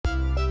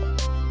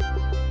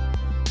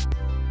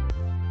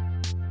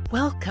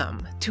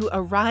Welcome to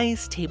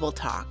Arise Table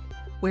Talk,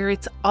 where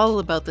it's all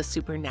about the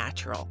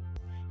supernatural.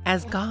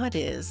 As God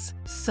is,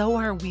 so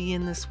are we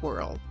in this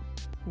world.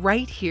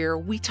 Right here,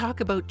 we talk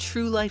about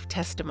true life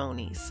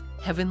testimonies,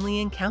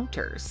 heavenly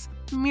encounters,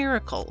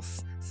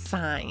 miracles,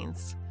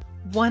 signs,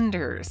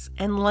 wonders,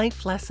 and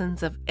life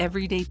lessons of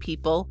everyday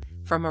people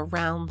from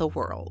around the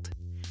world.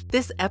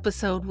 This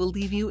episode will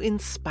leave you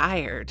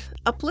inspired,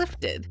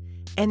 uplifted,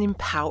 and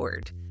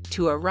empowered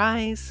to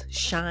arise,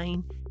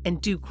 shine, and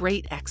do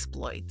great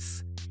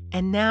exploits.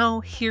 And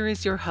now, here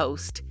is your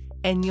host,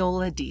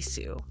 Eniola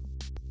Disu.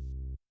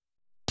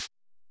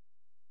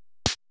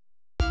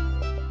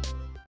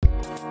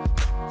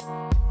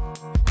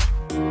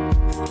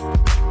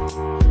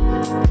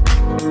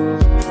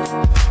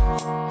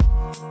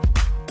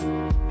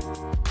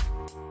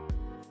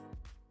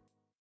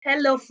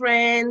 Hello,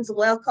 friends.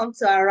 Welcome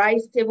to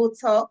Arise Table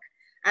Talk.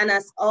 And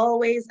as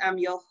always, I'm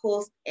your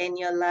host,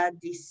 Eniola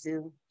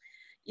Disu.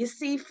 You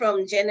see,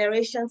 from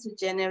generation to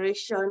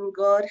generation,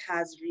 God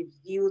has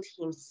revealed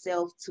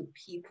himself to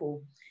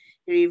people.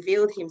 He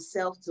revealed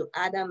himself to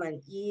Adam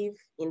and Eve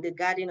in the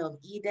Garden of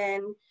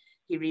Eden.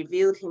 He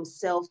revealed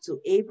himself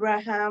to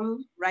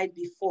Abraham right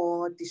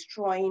before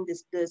destroying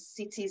the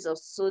cities of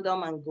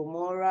Sodom and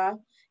Gomorrah.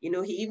 You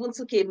know, he even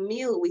took a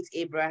meal with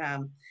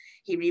Abraham.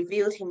 He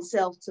revealed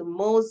himself to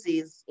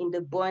Moses in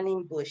the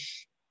burning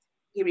bush.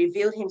 He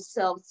revealed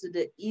himself to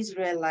the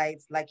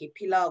Israelites like a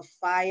pillar of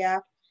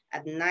fire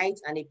at night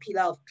and a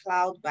pillar of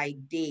cloud by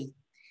day.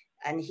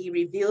 And he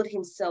revealed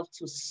himself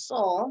to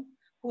Saul,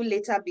 who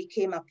later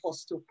became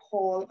Apostle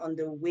Paul on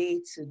the way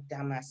to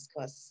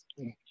Damascus.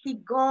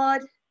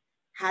 God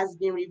has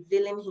been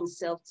revealing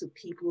himself to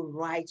people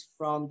right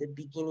from the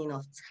beginning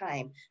of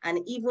time.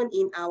 And even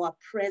in our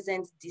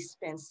present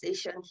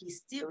dispensation, he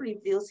still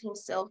reveals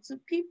himself to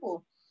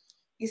people.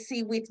 You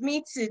see, with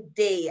me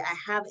today, I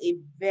have a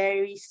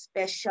very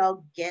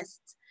special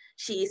guest.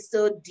 She is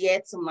so dear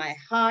to my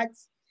heart.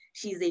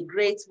 She's a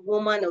great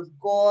woman of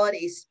God,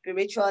 a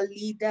spiritual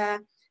leader.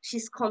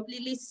 She's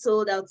completely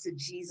sold out to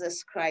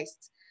Jesus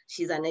Christ.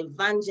 She's an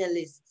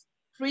evangelist,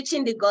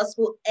 preaching the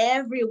gospel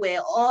everywhere,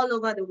 all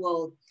over the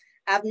world.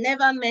 I've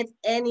never met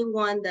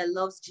anyone that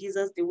loves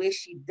Jesus the way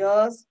she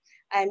does.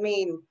 I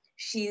mean,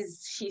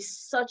 she's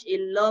such a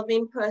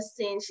loving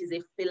person. She's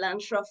a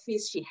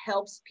philanthropist. She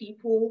helps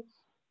people.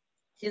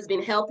 She's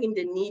been helping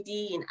the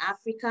needy in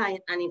Africa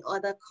and in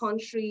other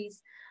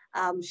countries.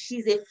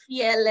 She's a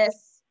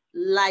fearless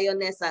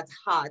lioness at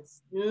heart.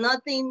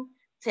 Nothing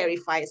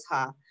terrifies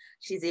her.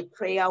 She's a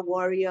prayer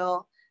warrior.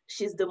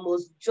 She's the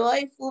most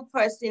joyful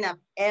person I've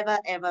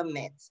ever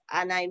met.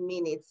 And I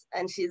mean it.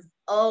 And she's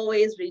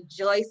always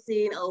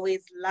rejoicing,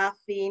 always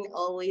laughing,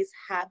 always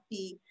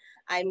happy.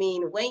 I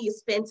mean, when you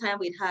spend time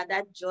with her,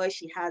 that joy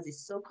she has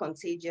is so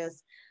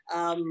contagious.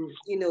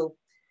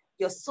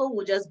 Your soul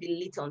will just be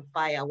lit on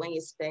fire when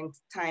you spend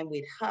time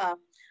with her.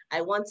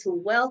 I want to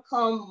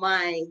welcome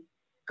my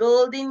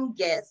golden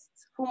guest,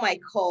 whom I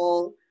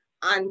call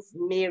Aunt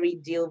Mary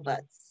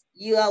Dilbert.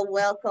 You are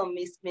welcome,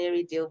 Miss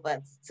Mary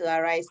Dilbert, to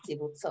Arise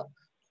Table Talk.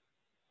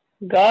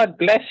 God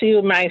bless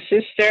you, my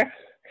sister.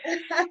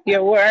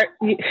 Your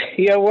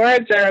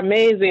words are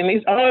amazing.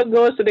 It all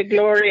goes to the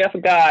glory of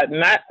God,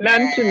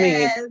 none to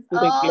me. To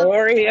the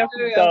glory of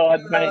God,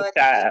 my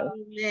child.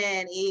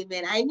 Amen.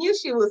 Amen. I knew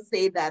she would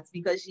say that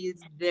because she's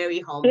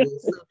very humble.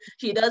 So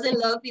she doesn't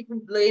love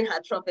people blowing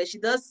her trumpet. She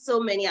does so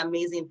many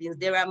amazing things.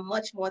 There are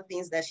much more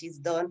things that she's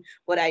done,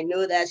 but I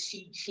know that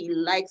she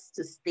likes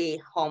to stay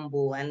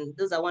humble. And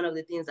those are one of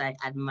the things I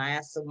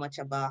admire so much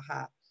about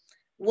her.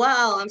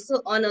 Wow, I'm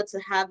so honored to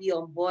have you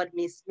on board,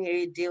 Miss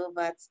Mary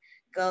Dilbert.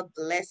 God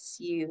bless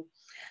you.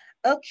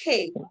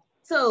 Okay,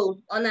 so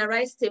on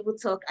Arise Table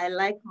Talk, I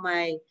like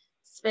my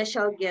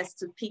special guest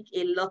to pick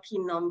a lucky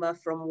number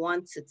from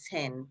 1 to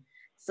 10.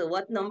 So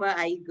what number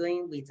are you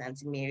going with,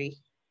 Auntie Mary?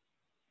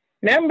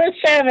 Number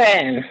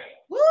 7.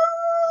 Woo!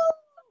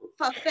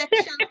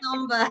 Perfection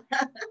number.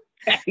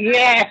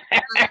 Yeah.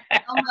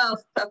 Number of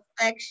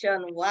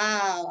perfection.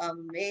 Wow,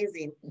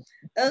 amazing.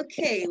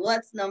 Okay,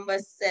 what's number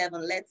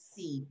 7? Let's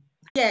see.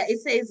 Yeah, it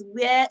says,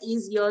 where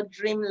is your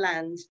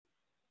dreamland?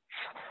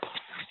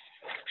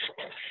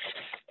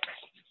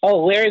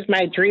 Oh, where is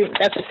my dream?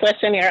 That's a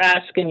question you're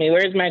asking me.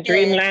 Where is my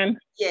dreamland?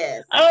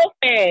 Yes.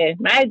 Okay,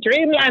 my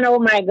dreamland, oh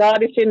my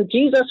God, it's in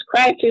Jesus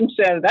Christ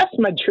himself. That's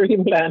my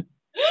dreamland.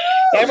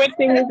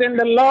 Everything is in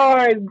the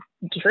Lord.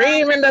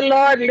 Dream in the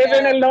Lord, live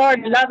in the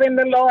Lord, love in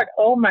the Lord.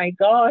 Oh my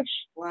gosh.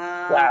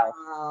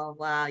 Wow.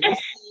 You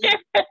see,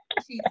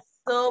 she's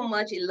so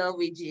much in love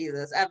with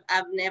Jesus.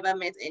 I've never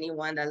met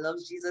anyone that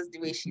loves Jesus the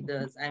way she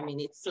does. I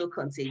mean, it's so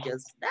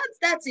contagious.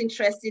 That's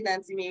interesting,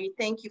 Auntie Mary.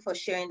 Thank you for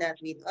sharing that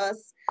with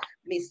us,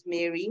 Miss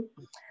Mary.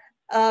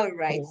 All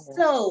right.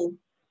 So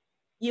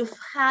you've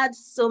had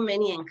so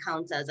many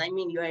encounters. I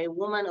mean, you're a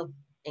woman of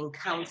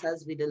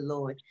encounters with the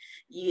Lord.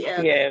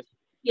 Yes.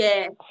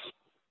 Yeah.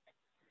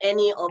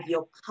 Any of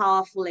your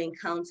powerful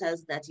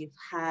encounters that you've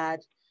had?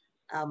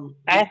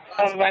 I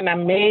have an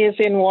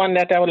amazing one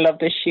that I would love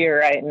to share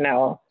right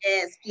now.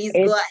 Yes, please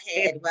go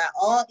ahead. We're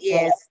all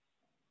ears.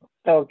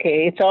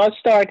 Okay, it all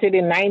started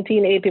in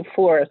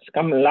 1984. It's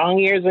come long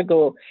years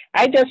ago.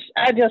 I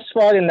just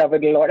fall in love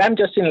with the Lord. I'm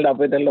just in love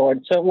with the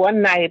Lord. So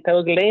one night I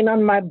was laying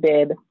on my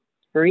bed,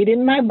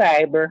 reading my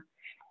Bible,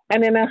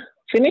 and then I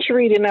finished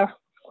reading, I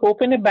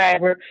opened the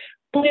Bible,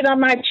 put it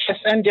on my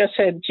chest, and just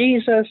said,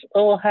 Jesus,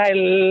 oh, I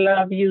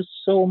love you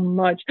so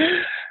much.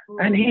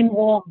 And in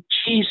walked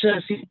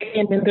Jesus. He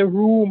came in the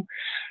room.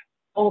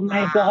 Oh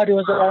my God, it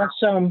was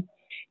awesome.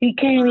 He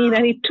came in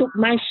and he took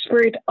my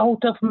spirit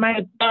out of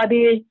my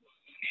body.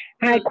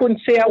 I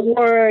couldn't say a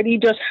word. He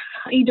just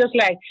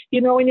like,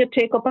 when you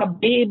take up a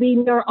baby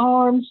in your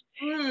arms,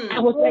 I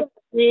was like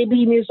a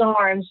baby in his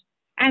arms.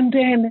 And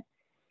then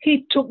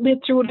he took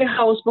me through the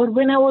house. But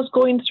when I was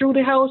going through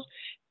the house,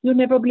 you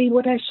never believe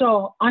what I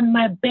saw. On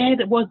my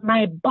bed was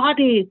my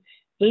body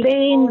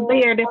laying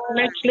there, the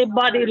fleshly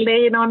body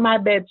laying on my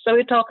bed. So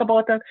we talk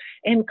about an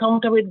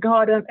encounter with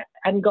God,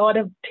 and God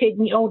have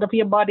taken me out of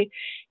your body.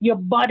 Your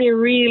body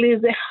really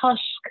is a husk.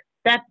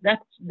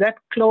 That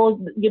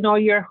clothes,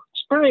 your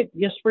spirit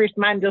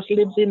man just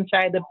lives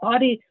inside the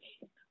body,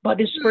 but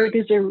the spirit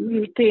is a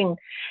real thing.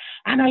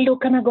 And I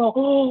look and I go,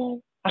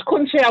 oh, I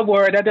couldn't say a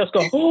word. I just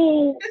go,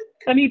 oh,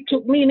 and he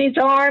took me in his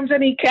arms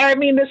and he carried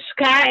me in the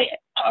sky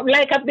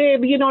like a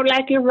baby,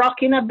 like you're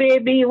rocking a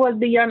baby. It was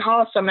beyond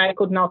awesome. I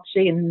could not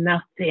say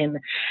nothing.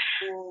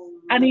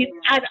 And he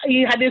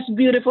had this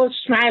beautiful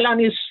smile on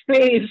his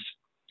face.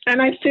 And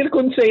I still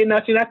couldn't say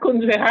nothing. I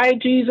couldn't say, hi,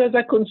 Jesus.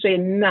 I couldn't say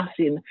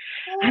nothing.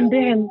 And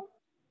then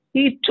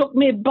he took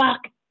me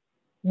back.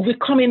 We're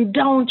coming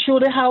down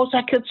through the house.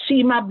 I could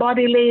see my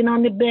body laying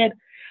on the bed.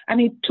 And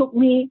he took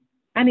me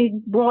and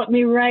he brought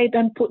me right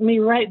and put me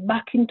right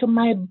back into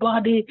my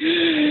body.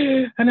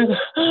 And I go,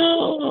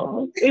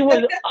 oh, it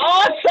was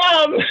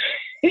awesome.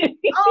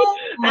 Oh,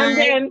 my and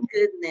then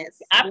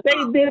goodness. After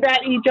he did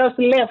that, he just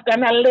left.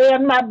 And I lay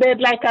on my bed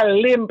like a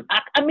limp.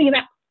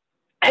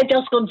 I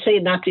just couldn't say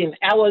nothing.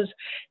 I was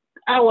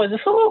in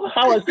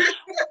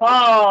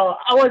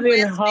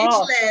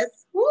awe. Speechless.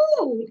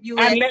 Woo,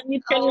 and let me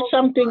tell you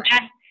something.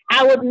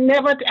 I'd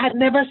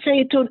never say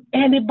it to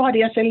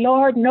anybody. I said,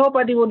 Lord,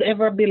 nobody would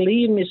ever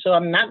believe me, so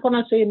I'm not going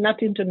to say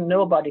nothing to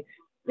nobody.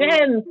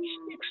 Then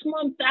 6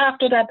 months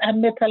after that, I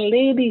met a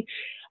lady,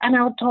 and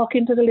I was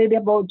talking to the lady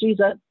about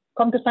Jesus.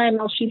 Come to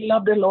find out she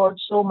loved the Lord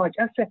so much.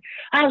 I said,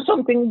 I have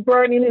something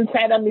burning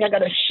inside of me. I got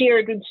to share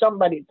it with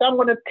somebody. So I'm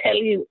going to tell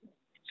you.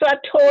 So I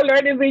told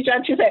her the vision,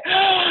 and she said,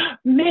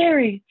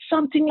 Mary,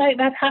 something like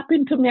that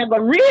happened to me. I go,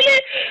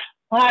 really?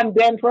 And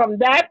then from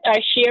that,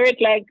 I share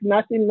it like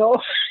nothing,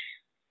 no.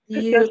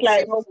 Just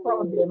like no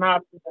problem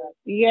after that.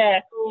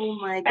 Yeah. Oh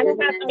my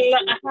goodness.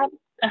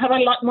 I have a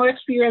lot more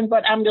experience,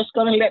 but I'm just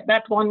going to let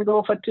that one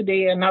go for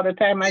today. Another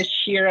time I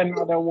share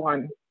another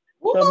one.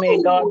 Woo! So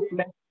may God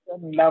bless you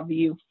and love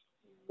you.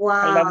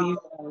 Wow. I love you.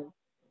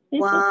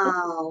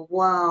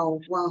 Wow.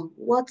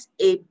 What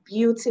a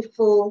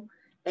beautiful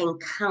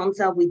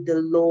encounter with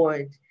the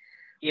Lord.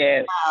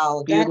 Yes.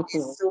 Wow, beautiful. That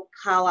is so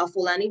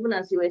powerful. And even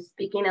as you were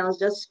speaking, I was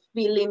just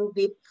feeling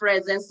the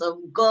presence of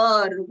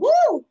God.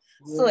 Woo!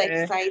 So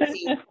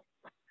exciting.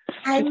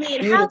 I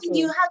mean, how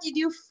did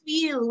you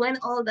feel when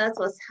all that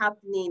was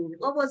happening?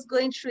 What was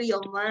going through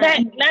your mind?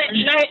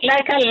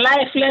 Like a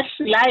lifeless,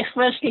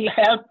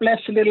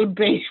 helpless little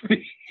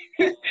baby.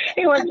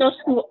 It was just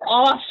so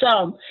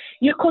awesome.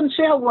 You couldn't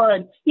say a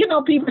word.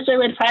 People say,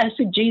 when I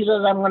see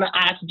Jesus, I'm going to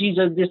ask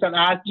Jesus this and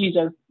ask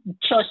Jesus.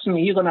 Trust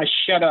me, you're going to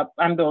shut up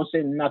and don't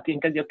say nothing,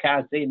 because you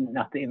can't say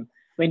nothing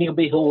when you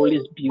behold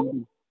his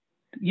beauty.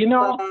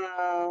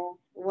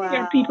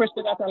 Wow. People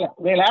say that a lot.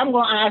 Well, I'm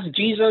going to ask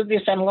Jesus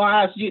this, I'm going to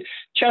ask you.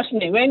 Trust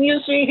me, when you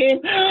see him,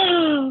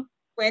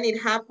 when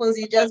it happens,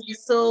 you just be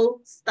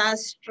so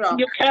starstruck.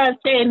 You can't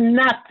say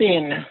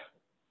nothing.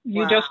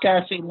 You just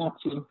can't say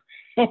nothing.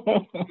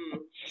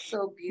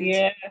 So beautiful.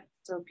 Yeah.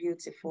 So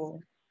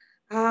beautiful.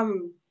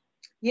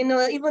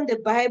 Even the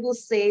Bible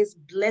says,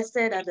 blessed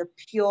are the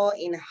pure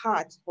in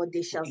heart, for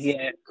they shall see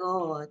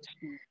God.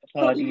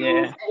 So it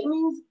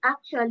means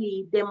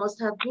actually there must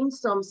have been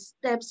some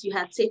steps you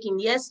had taken.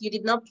 Yes, you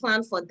did not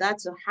plan for that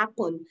to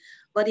happen,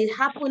 but it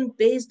happened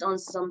based on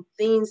some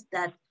things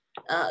that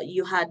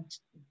you had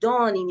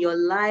done in your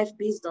life,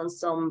 based on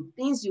some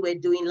things you were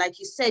doing. Like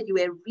you said, you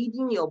were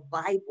reading your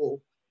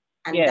Bible,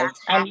 and that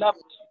happened.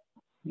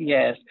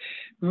 Yes.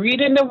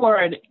 Reading the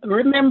word.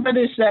 Remember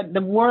this, that the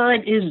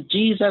word is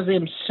Jesus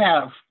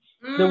himself.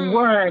 The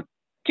word,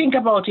 think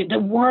about it. The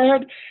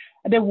word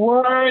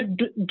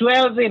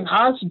dwells in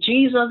us,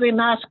 Jesus in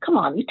us. Come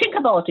on, you think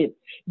about it.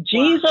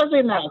 Jesus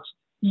in us.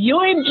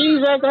 You in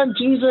Jesus and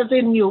Jesus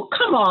in you.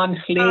 Come on,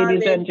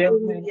 ladies and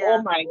gentlemen.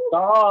 Oh my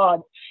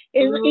God.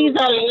 He's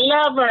a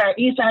lover.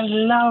 He's a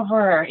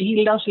lover.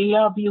 He does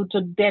love you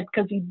to death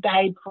because he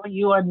died for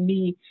you and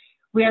me.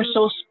 We are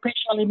so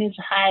special in his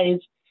eyes.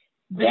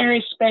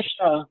 Very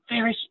special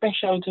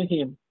to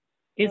him.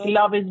 His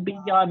love is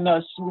beyond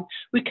us.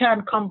 We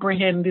can't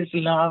comprehend his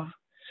love.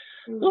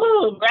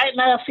 Ooh, right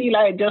now I feel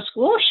like just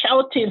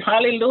shouting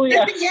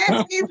hallelujah.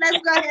 Yes, please, let's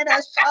go ahead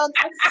and shout.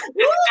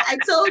 Ooh,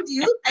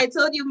 I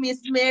told you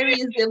Miss Mary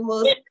is the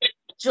most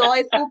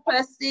joyful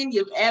person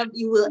you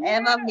will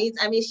ever meet.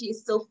 I mean,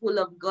 she's so full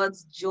of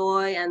God's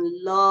joy and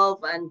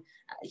love, and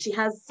she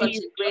has such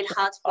a great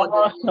heart for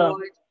the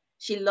Lord.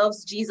 She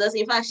loves Jesus.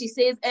 In fact, she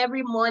says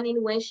every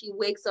morning when she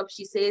wakes up,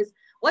 she says,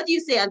 what do you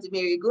say, Auntie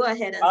Mary? Go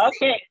ahead and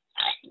say.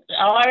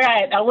 All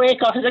right. I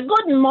wake up and say,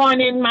 good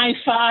morning, my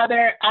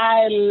Father.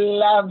 I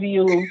love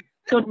you.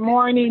 Good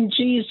morning,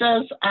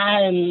 Jesus.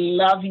 I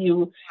love you.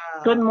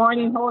 Wow. Good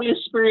morning, Holy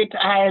Spirit.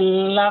 I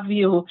love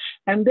you.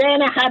 And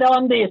then I had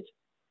on this,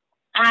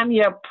 I'm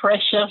your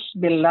precious,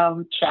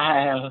 beloved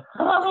child.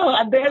 Oh,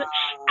 and then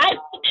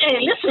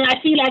listen,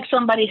 I feel like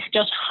somebody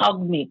just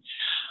hugged me.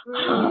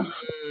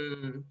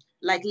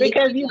 Like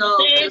because you love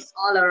just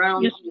all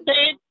around you.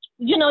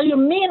 You know, you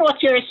mean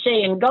what you're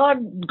saying.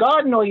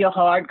 God know your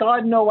heart.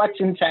 God know what's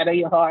inside of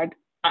your heart.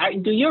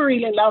 Do you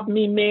really love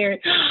me,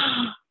 Mary?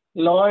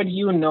 Lord,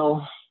 you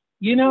know.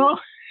 You know?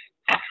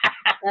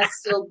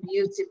 That's so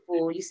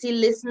beautiful. You see,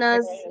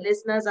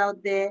 listeners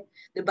out there,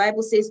 the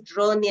Bible says,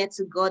 draw near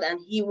to God and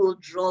he will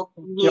draw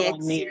near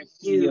to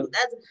you.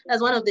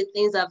 That's one of the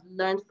things I've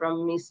learned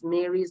from Miss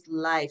Mary's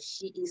life.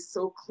 She is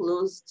so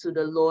close to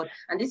the Lord.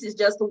 And this is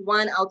just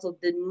one out of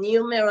the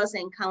numerous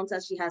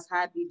encounters she has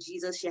had with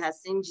Jesus. She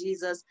has seen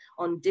Jesus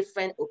on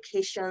different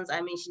occasions.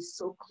 I mean, she's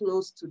so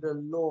close to the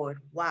Lord.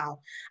 Wow.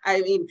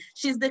 I mean,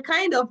 she's the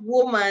kind of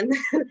woman,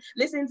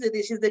 listen to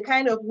this, she's the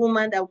kind of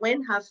woman that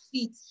when her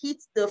feet hit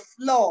the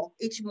floor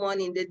each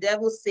morning, the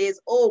devil says,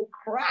 oh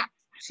crap,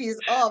 she's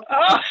up.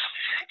 Oh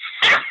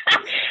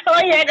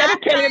yeah, I gotta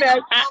tell you that.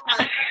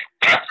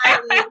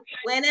 I mean,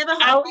 whenever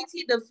her feet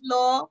hit the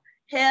floor,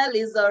 hell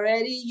is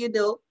already,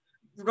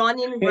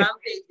 running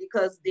rampant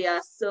because they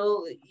are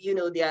so,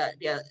 they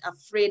are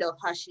afraid of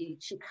her. She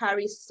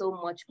carries so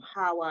much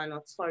power and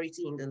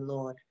authority in the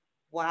Lord.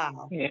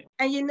 Wow. Yeah.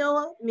 And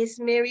Miss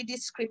Mary,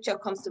 this scripture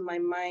comes to my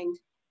mind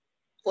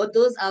for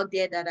those out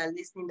there that are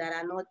listening that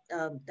are not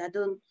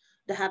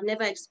that have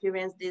never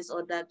experienced this,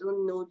 or that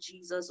don't know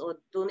Jesus, or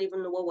don't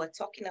even know what we're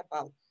talking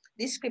about.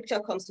 This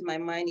scripture comes to my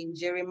mind in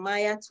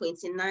Jeremiah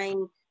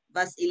 29,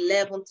 verse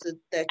 11 to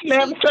 13.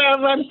 11,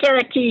 12, and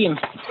 13.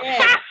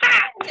 Yes.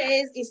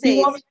 It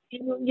says,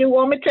 you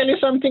want me to tell you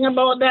something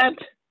about that?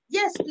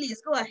 Yes, please,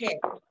 go ahead.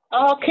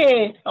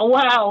 Okay.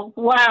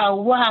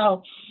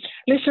 Wow.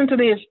 Listen to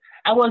this.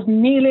 I was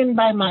kneeling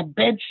by my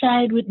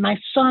bedside with my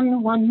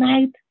son one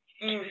night.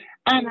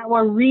 And I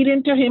was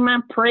reading to him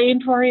and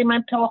praying for him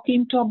and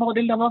talking to him about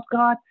the love of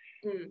God.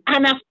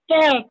 And I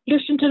felt,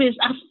 listen to this,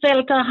 I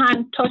felt a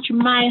hand touch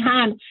my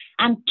hand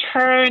and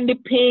turn the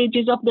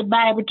pages of the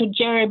Bible to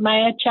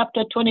Jeremiah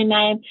chapter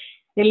 29,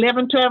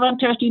 11, 12, and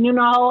 13. You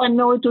know how I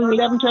know it was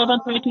 11, 12,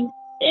 and 13?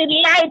 It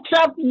lights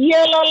up,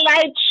 yellow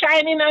light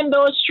shining on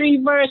those 3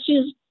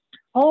 verses.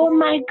 Oh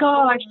my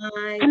God.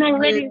 And I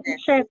read it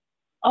and said,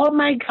 oh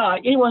my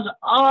God, it was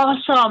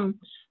awesome.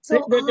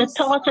 The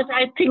thoughts that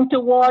I think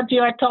towards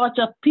you are thoughts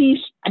of peace.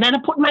 And then I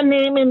put my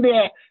name in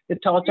there. The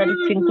thoughts that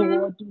I think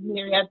towards you,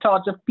 Mary, are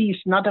thoughts of peace,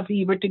 not of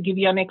evil, to give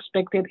you an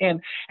expected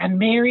end. And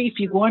Mary, if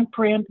you go and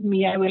pray unto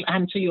me, I will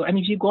answer you. And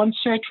if you go and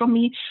search for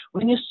me,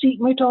 when you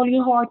seek me with all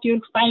your heart, you'll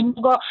find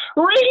me. Go,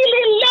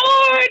 really,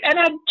 Lord? And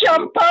I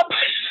jump up.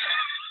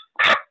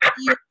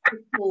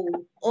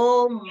 Beautiful.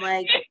 Oh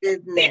my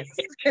goodness.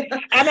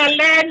 And I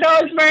learned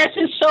those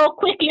verses so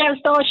quickly and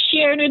started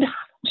sharing with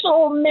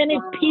so many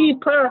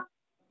people.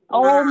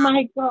 Oh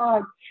my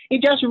God.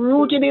 It just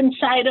rooted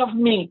inside of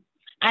me.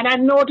 And I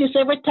notice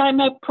every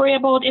time I pray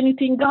about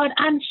anything, God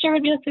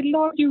answered me. I said,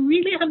 Lord, you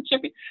really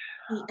answered me.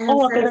 He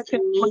answers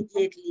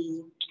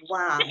immediately.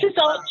 Wow. This is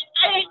all,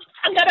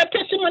 I got a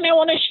testimony I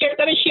want to share. I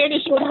got to share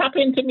this what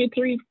happened to me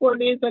 3-4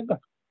 days ago.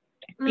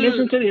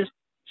 Listen to this.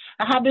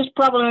 I have this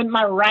problem with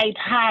my right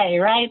eye,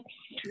 right?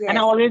 Yes. And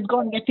I always go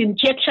and get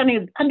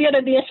injections. And the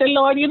other day I said,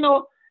 Lord,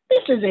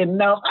 this is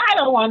enough. I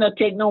don't want to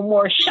take no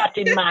more shot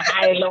in my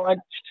eye, Lord.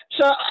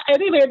 So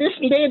anyway, this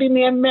lady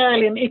named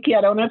Marilyn Icky,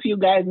 I don't know if you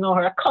guys know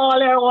her. I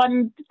called her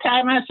one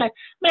time and I said,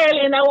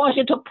 Marilyn, I want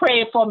you to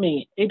pray for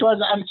me. It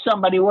was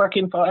somebody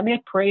working for her, and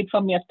they prayed for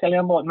me. I was telling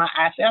them about my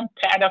eyes. I'm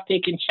tired of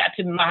taking shots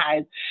in my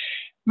eyes.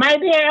 My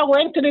dear, I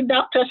went to the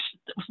doctor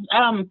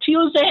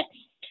Tuesday.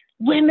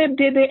 When they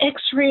did the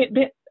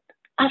x-ray,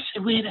 I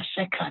said, wait a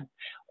second.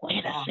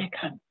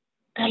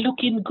 They're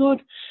looking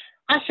good.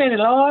 I said,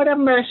 Lord have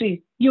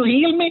mercy, you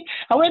heal me?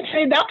 I went to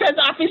the doctor's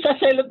office. I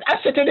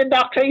said to the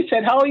doctor, he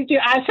said, how is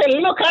you? I said,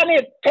 look at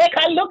it. Take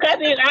a look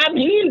at it. I'm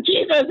healed.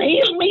 Jesus,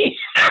 heal me.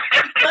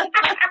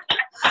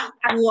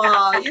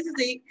 Wow, you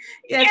see,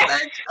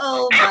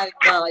 oh my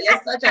God,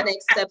 you're such an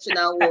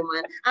exceptional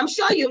woman. I'm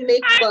sure you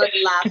make God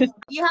laugh.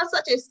 You have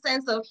such a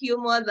sense of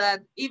humor that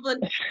even,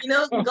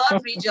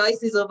 God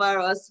rejoices over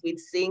us with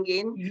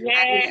singing.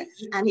 Yes.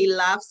 And he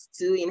laughs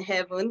too in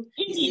heaven.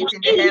 He sits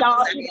in the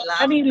heavens and he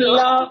laughs. And he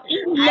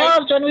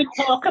loves when we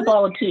talk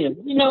about him,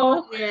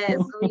 Oh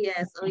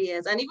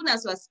yes. And even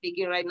as we're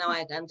speaking right now,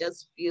 I can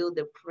just feel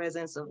the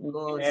presence of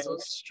God so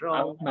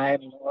strong. Oh, my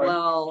Lord.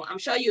 Wow, I'm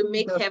sure you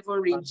make heaven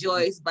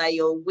rejoice by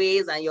your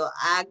ways and your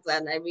acts.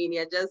 And I mean,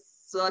 you're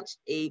just such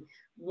a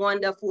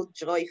wonderful,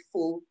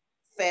 joyful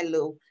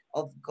fellow.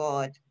 of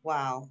God.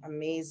 Wow,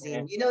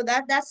 amazing. You know,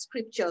 that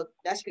scripture,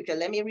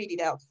 let me read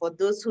it out for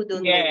those who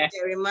don't know.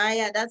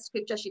 Jeremiah, that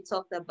scripture she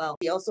talked about,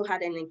 he also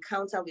had an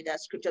encounter with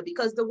that scripture,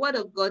 because the word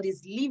of God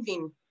is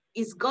living,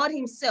 is God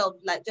himself.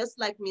 Like, just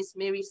like Miss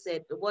Mary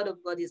said, the word of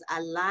God is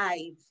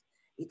alive,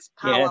 it's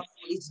powerful,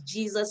 it's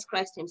Jesus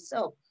Christ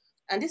himself.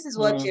 And this is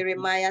what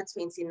Jeremiah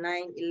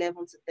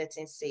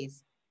 29:11-13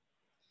 says.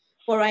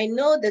 For I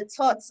know the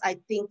thoughts I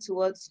think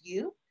towards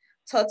you,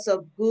 thoughts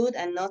of good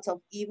and not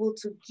of evil,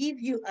 to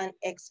give you an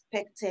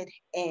expected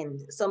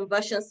end. Some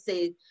versions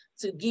say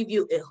to give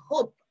you a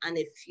hope and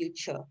a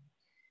future.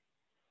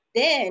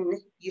 Then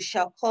you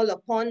shall call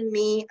upon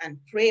me and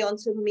pray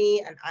unto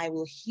me, and I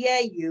will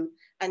hear you,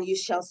 and you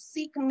shall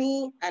seek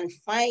me and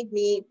find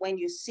me when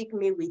you seek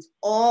me with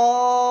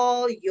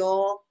all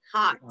your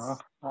heart.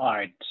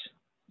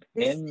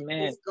 This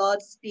is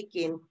God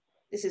speaking.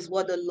 This is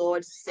what the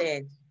Lord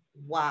said.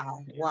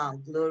 Wow, wow,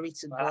 glory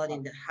to God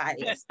in the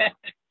highest.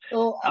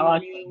 So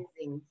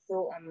amazing,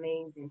 so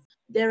amazing.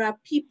 There are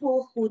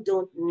people who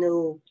don't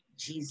know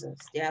Jesus.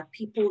 There are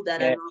people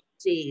that are not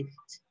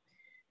saved.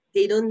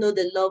 They don't know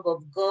the love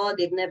of God.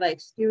 They've never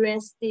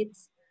experienced it.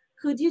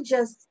 Could you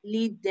just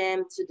lead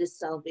them to the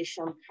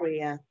salvation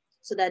prayer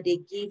so that they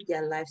give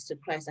their lives to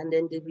Christ and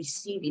then they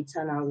receive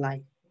eternal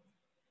life?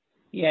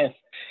 Yes.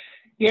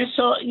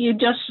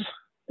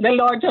 The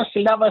Lord just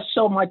loves us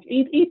so much.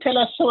 He tells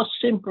us so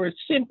simple.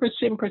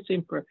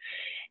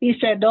 He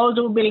said, those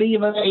who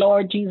believe in the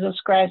Lord Jesus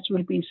Christ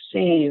will be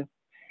saved.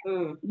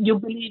 You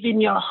believe in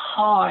your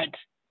heart.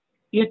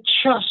 You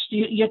trust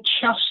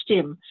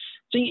him.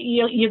 So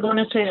you're going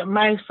to say,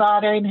 my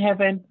Father in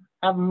heaven,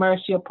 have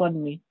mercy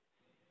upon me.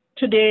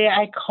 Today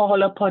I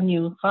call upon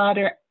you,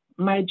 Father,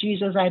 my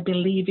Jesus, I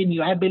believe in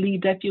you. I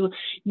believe that you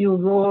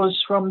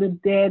rose from the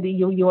dead.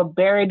 You were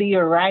buried, you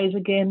rise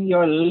again,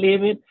 you're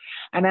living.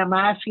 And I'm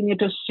asking you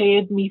to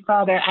save me,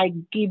 Father. I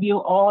give you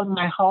all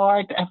my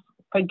heart.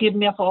 Forgive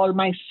me of all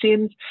my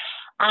sins.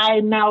 I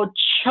now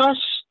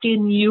trust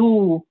in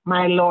you,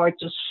 my Lord,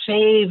 to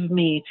save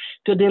me,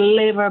 to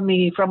deliver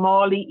me from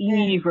all the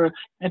evil,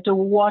 and to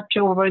watch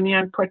over me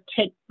and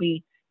protect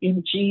me.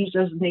 In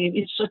Jesus' name.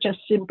 It's such a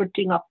simple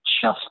thing of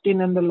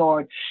trusting in the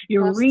Lord.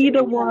 You read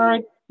the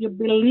word, you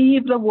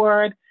believe the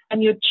word,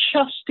 and you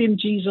trust in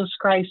Jesus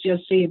Christ, your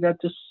Savior,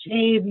 to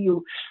save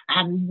you.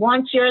 And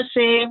once you're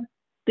saved,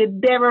 the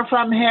devil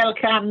from hell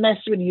can't mess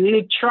with you.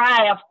 He'll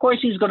try. Of course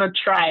he's going to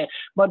try.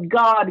 But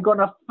God going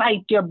to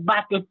fight your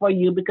battle for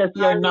you because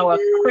you're now a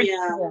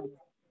Christian.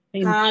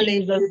 In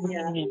Jesus'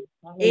 name.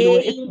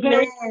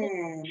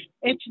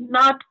 It's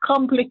not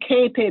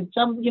complicated.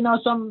 Some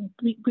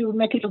people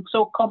make it look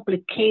so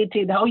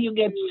complicated. How you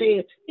get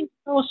saved? It's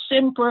so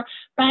simple.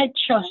 By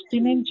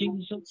trusting in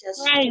Jesus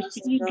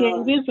Christ. He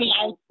gave his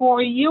life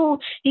for you.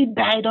 He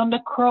died on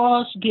the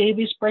cross, gave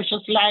his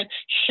precious life,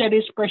 shed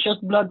his precious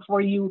blood for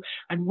you.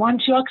 And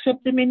once you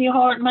accept him in your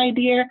heart, my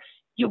dear,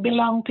 you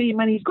belong to him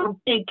and he's going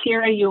to take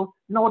care of you.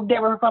 No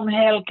devil from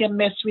hell can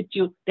mess with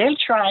you. They'll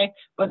try,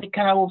 but they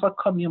can't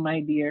overcome you, my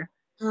dear.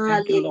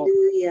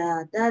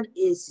 Hallelujah. That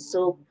is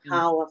so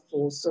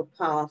powerful, so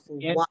powerful.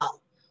 Yes.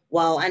 Wow.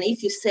 Wow. And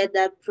if you said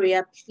that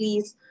prayer,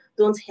 please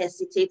don't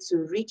hesitate to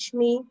reach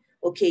me.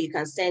 Okay, you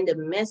can send a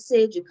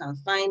message. You can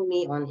find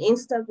me on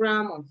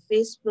Instagram, on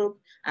Facebook.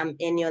 I'm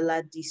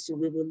Eniola Disu.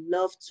 We would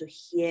love to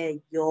hear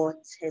your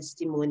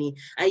testimony.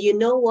 And you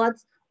know what?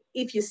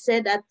 If you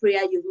said that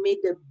prayer, you've made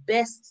the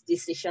best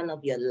decision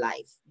of your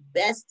life.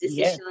 Best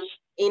decision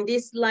in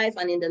this life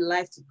and in the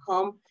life to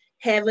come.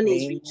 Heaven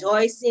is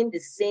rejoicing. The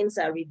saints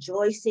are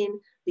rejoicing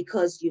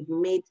because you've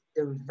made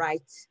the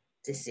right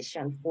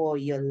decision for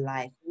your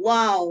life.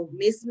 Wow,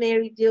 Miss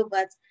Mary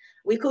Gilbert,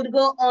 we could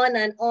go on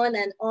and on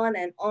and on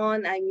and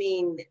on. I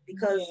mean,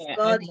 because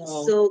God is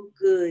so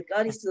good.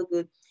 God is so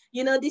good.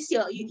 You know, this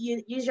year,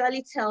 you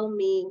usually tell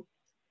me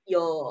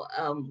your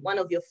one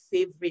of your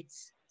favorite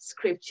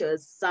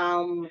scriptures,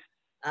 Psalm.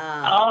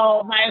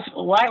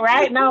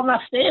 Right now my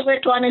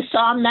favorite one is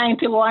Psalm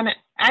 91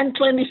 and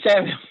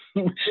 27.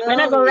 When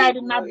I go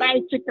riding my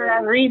bicycle,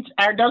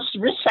 I just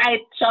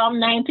recite Psalm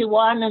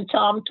 91 and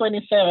Psalm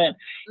 27.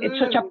 It's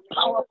such a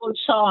powerful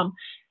psalm.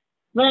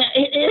 Well,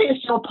 it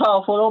is so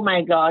powerful. Oh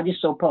my God,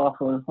 it's so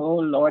powerful. Oh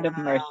Lord of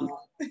mercy.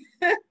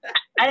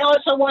 I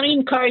also want to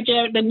encourage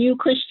the new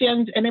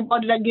Christians,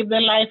 anybody that give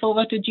their life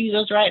over to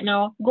Jesus right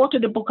now, go to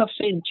the book of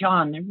St.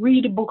 John.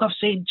 Read the book of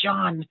St.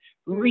 John.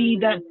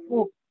 Read that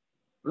book.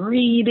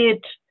 Read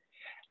it.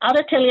 I'll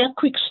tell you a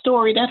quick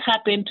story that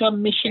happened to a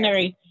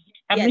missionary.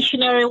 A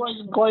missionary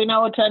was going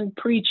out and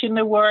preaching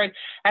the word,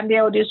 and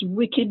there was this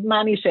wicked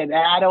man. He said,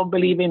 I don't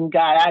believe in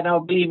God. I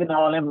don't believe in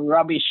all them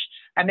rubbish.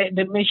 And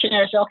the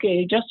missionary said,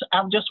 okay,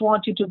 I just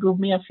want you to do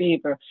me a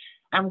favor.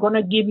 I'm going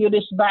to give you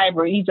this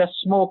Bible. He's a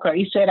smoker.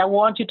 He said, I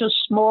want you to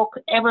smoke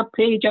every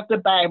page of the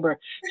Bible,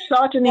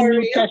 starting in the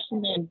New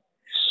Testament.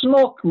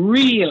 Smoke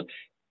real.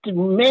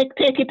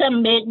 Take it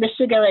and make the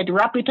cigarette,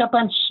 wrap it up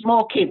and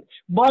smoke it.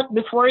 But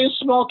before you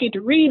smoke it,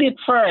 read it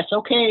first,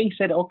 okay? He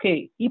said,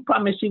 okay. He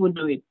promised he would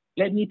do it.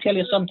 Let me tell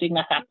you something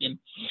that happened.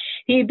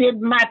 He did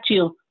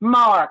Matthew,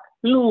 Mark,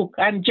 Luke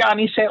and John.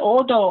 He said,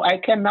 oh no, I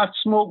cannot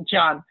smoke,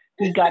 John.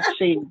 He got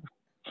saved.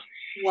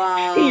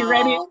 Wow. He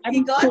read it.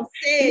 He got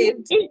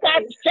saved. He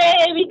got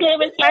saved. He gave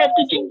his life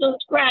to Jesus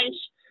Christ.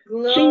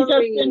 Jesus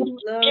can do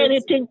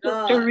anything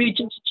to reach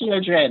his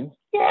children.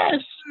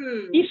 Yes.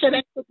 He said,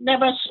 I could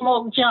never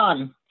smoke,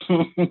 John.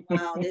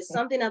 Wow, there's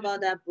something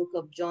about that book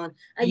of John.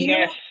 And you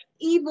know,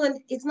 even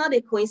it's not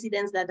a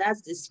coincidence that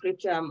that's the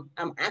scripture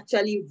I'm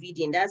actually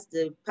reading. That's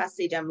the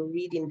passage I'm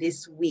reading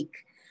this week.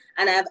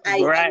 And I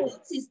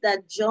noticed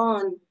that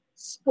John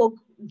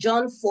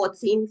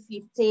 14,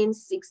 15,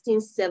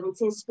 16,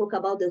 17 spoke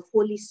about the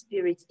Holy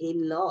Spirit a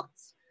lot.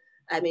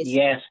 I mean,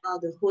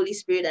 about the Holy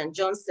Spirit, and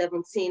John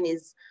 17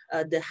 is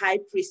the high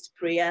priest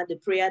prayer, the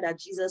prayer that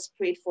Jesus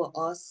prayed for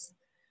us.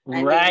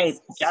 Right,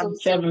 John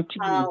 17. So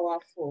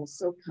powerful,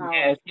 so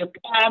powerful. Yes,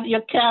 you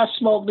can't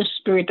smoke the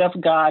Spirit of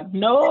God.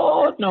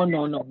 No.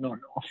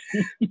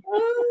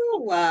 Oh,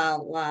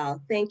 wow.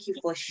 Thank you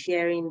for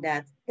sharing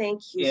that.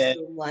 Thank you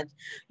so much.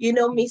 You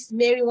know, Miss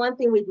Mary, one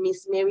thing with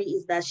Miss Mary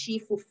is that she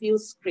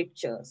fulfills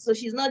scripture. So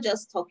she's not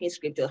just talking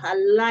scripture.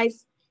 Her life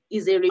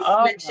is a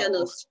reflection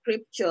of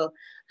scripture.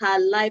 Her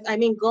life, I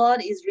mean,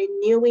 God is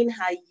renewing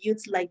her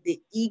youth like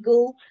the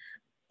eagle.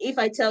 If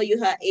I tell you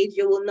her age,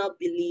 you will not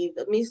believe.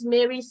 Miss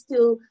Mary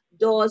still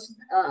does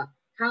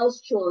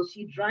house chores.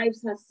 She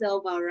drives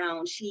herself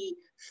around. She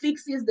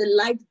fixes the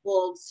light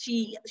bulbs.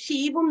 She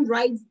even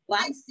rides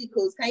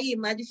bicycles. Can you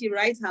imagine? She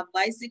rides her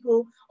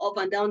bicycle up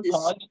and down the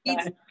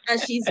streets,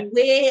 and she's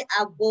way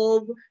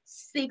above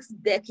 6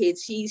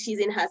 decades. She's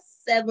in her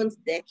 7th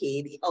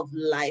decade of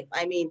life.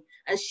 I mean,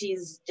 and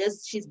she's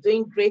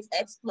doing great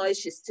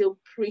exploits. She's still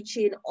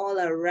preaching all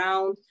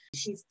around.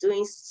 She's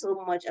doing so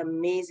much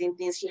amazing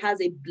things. She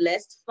has a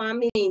blessed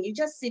family. You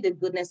just see the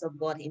goodness of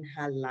God in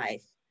her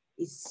life.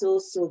 It's so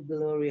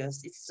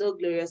glorious. It's so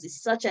glorious.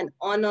 It's such an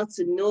honor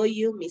to know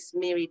you, Miss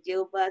Mary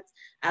Gilbert.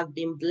 I've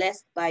been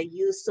blessed by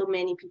you. So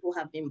many people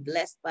have been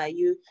blessed by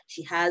you.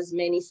 She has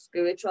many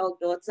spiritual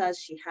daughters.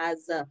 She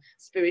has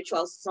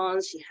spiritual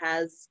sons. She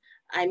has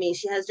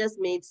just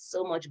made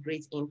so much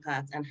great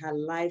impact, and her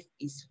life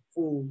is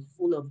full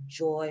of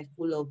joy,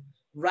 full of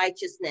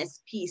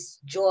righteousness, peace,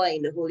 joy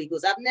in the Holy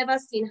Ghost. I've never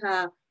seen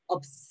her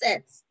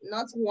upset,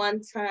 not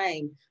one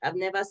time. I've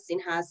never seen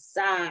her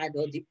sad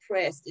or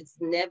depressed. It's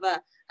never,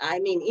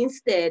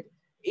 instead,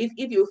 if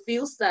you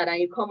feel sad and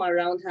you come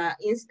around her,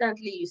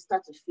 instantly you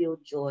start to feel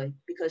joy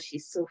because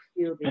she's so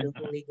filled with the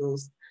Holy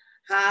Ghost.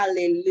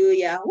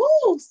 Hallelujah.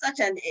 Woo! Such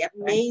an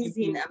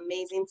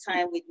amazing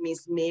time with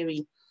Miss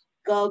Mary.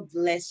 God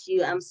bless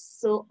you. I'm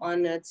so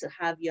honored to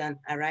have you on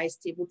Arise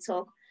Table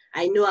Talk.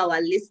 I know our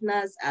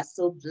listeners are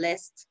so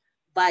blessed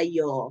by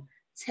your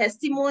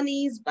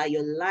testimonies, by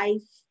your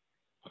life.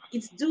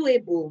 It's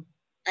doable.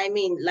 I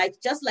mean,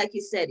 just like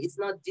you said, it's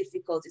not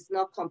difficult. It's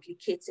not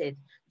complicated.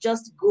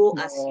 Just go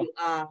as you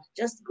are.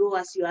 Just go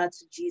as you are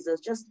to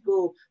Jesus. Just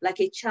go like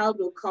a child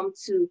will come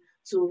to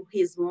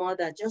his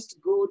mother. Just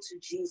go to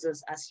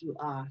Jesus as you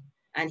are.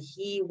 And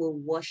he will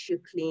wash you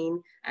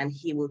clean, and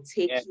he will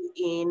take you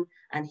in,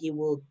 and he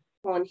will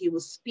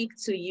speak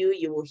to you.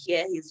 You will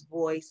hear his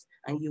voice,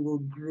 and you will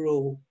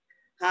grow.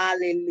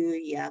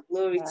 Hallelujah.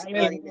 Glory to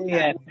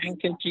God.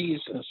 Thank you,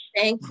 Jesus.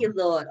 Thank you,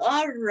 Lord.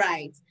 All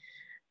right.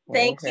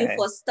 Thank you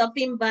for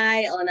stopping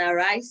by on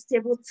Arise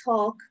Table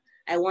Talk.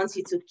 I want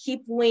you to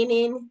keep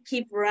winning,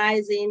 keep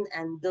rising,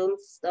 and don't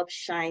stop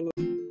shining.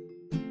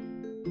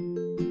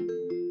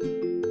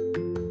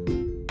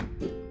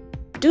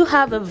 Do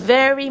have a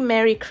very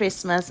Merry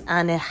Christmas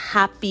and a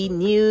Happy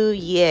New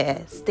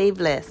Year. Stay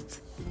blessed.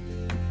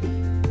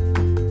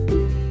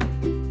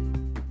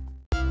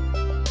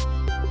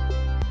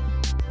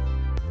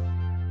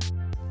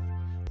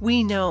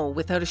 We know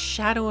without a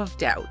shadow of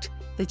doubt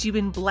that you've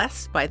been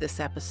blessed by this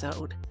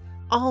episode.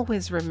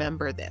 Always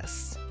remember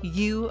this.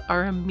 You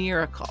are a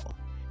miracle.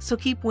 So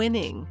keep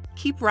winning,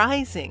 keep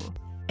rising,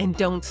 and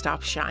don't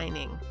stop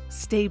shining.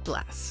 Stay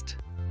blessed.